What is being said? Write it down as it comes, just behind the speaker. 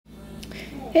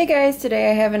Hey guys,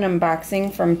 today I have an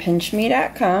unboxing from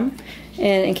PINCHme.com,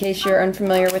 and in case you're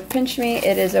unfamiliar with PINCHme,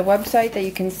 it is a website that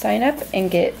you can sign up and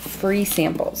get free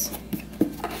samples.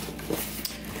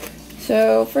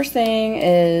 So first thing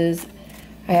is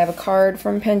I have a card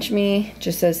from PINCHme. It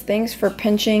just says thanks for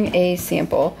pinching a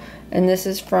sample, and this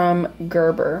is from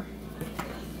Gerber.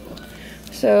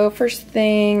 So first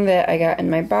thing that I got in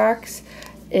my box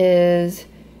is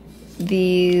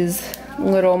these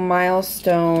little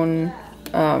Milestone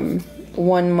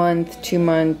 1 month, 2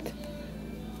 month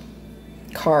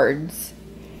cards.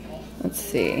 Let's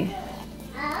see.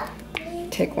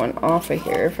 Take one off of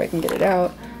here if I can get it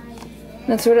out.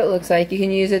 That's what it looks like. You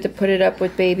can use it to put it up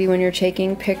with baby when you're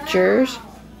taking pictures.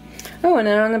 Oh, and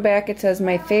then on the back it says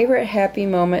my favorite happy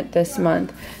moment this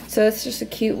month. So it's just a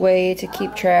cute way to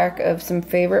keep track of some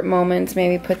favorite moments.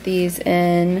 Maybe put these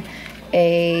in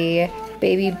a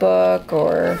baby book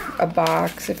or a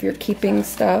box if you're keeping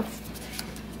stuff.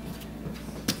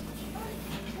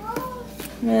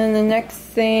 And the next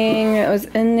thing that was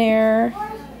in there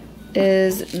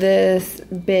is this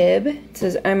bib. It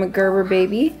says I'm a Gerber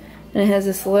baby, and it has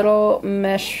this little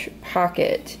mesh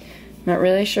pocket. I'm not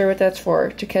really sure what that's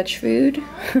for. To catch food?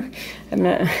 I'm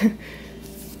not.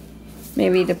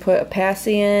 Maybe to put a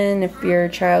passy in if your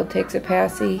child takes a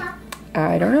passy.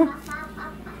 I don't know.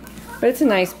 But it's a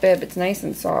nice bib. It's nice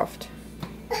and soft.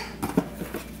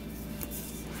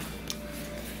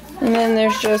 And then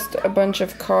there's just a bunch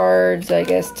of cards, I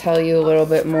guess, tell you a little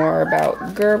bit more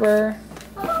about Gerber.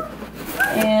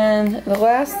 And the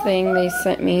last thing they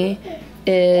sent me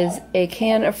is a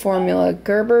can of formula,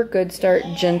 Gerber Good Start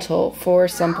Gentle for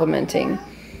supplementing.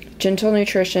 Gentle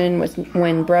nutrition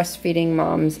when breastfeeding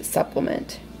moms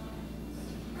supplement.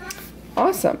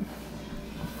 Awesome.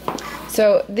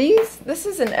 So this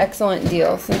is an excellent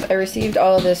deal since I received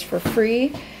all of this for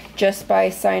free just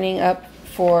by signing up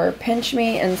for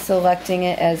PINCHme and selecting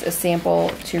it as a sample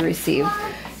to receive.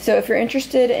 So if you're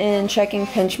interested in checking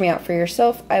PINCHme out for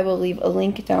yourself, I will leave a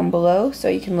link down below so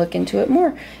you can look into it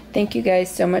more. Thank you guys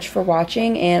so much for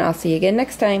watching, and I'll see you again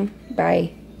next time.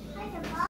 Bye.